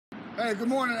Hey, good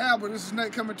morning, Albert. This is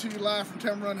Nate coming to you live from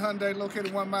Tameron Hyundai,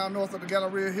 located 1 mile north of the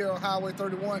Galleria here on Highway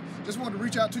 31. Just wanted to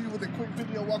reach out to you with a quick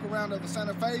video walk around of the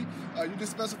Santa Fe. You didn't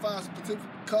specify a specific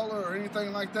color or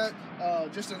anything like that,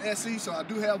 just an SE, so I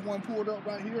do have one pulled up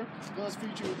right here. It does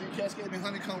feature the cascading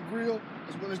honeycomb grille,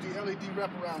 as well as the LED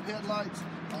wraparound headlights,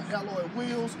 alloy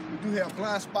wheels. We do have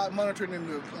blind spot monitoring in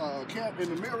the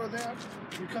mirror there.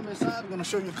 If you come inside, I'm going to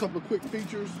show you a couple of quick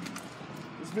features.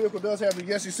 This vehicle does have the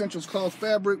Yes Essentials cloth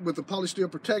fabric with the polystyrene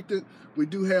protected. We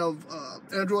do have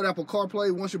Android Apple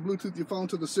CarPlay. Once you Bluetooth your phone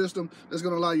to the system, that's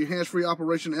going to allow you hands-free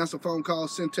operation, answer phone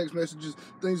calls, send text messages,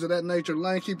 things of that nature.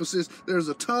 Lane keep assist. There's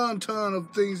a ton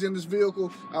of things in this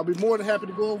vehicle. I'll be more than happy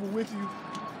to go over with you.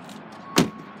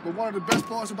 But one of the best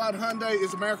parts about Hyundai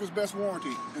is America's best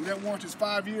warranty. And that warranty is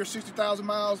 5 years, 60,000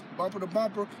 miles, bumper to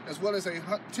bumper, as well as a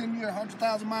 10-year,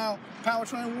 100,000 mile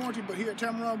powertrain warranty. But here at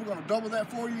Tameron, we're gonna double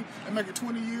that for you and make it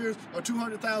 20 years or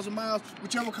 200,000 miles,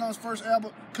 whichever comes first,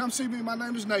 Albert. Come see me, my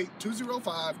name is Nate,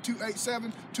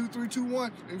 205-287-2321,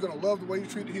 and you're gonna love the way you're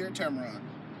treated here at Tameron.